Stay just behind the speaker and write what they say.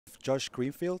Josh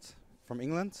Greenfield from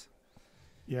England.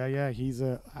 Yeah, he's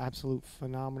an absolute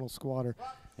phenomenal squatter.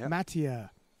 Yep.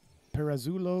 Mattia,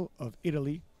 Perazzuolo of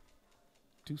Italy,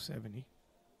 270.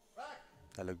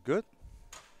 That looked good.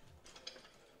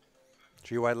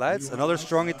 3 white lights. Another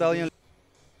strong Italian.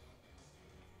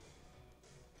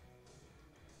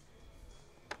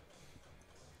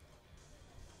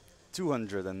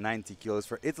 $290 kilos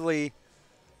for Italy.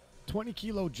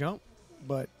 20-kilo jump,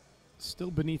 but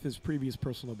still beneath his previous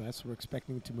personal best. We're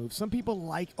expecting it to move. Some people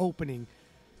like opening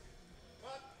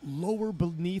lower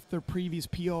beneath their previous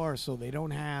PR so they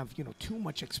don't have, too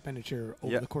much expenditure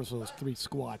over the course of those 3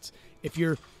 squats. If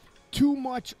you're too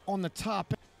much on the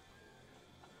top,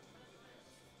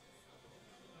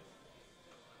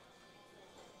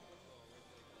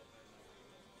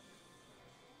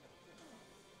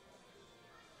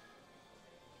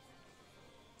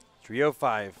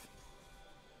 $305.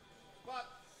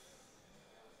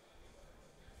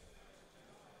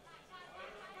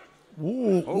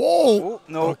 Whoa.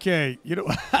 No. Okay, there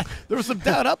was some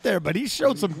doubt up there, but he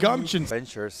showed some gumption.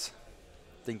 Ventures.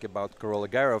 Think about Corolla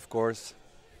Gara, of course.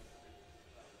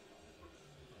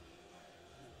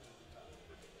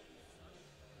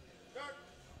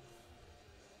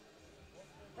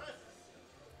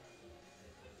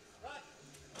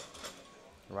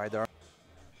 Right arm.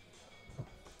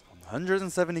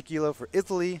 170 kilo for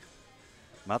Italy.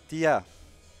 Mattia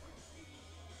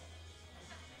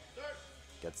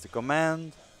gets the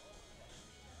command.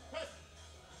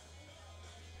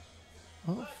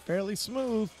 Oh, fairly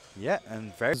smooth. Yeah,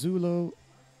 and very. Perazzuolo,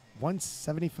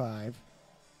 175.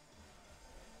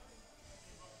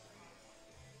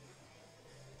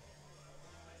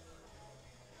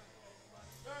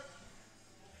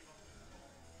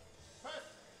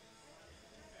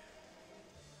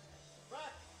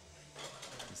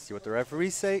 Let's see what the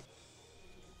referees say.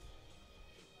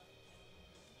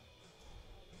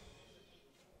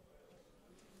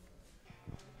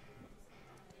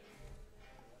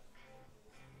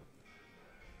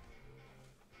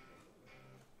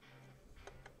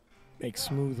 Make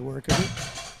smooth work of it.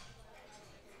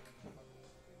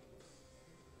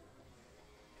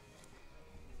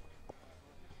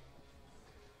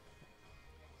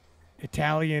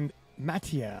 Italian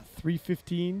Mattia,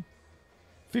 315.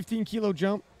 15-kilo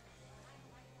jump.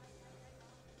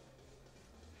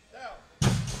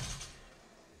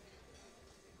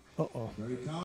 Uh-oh.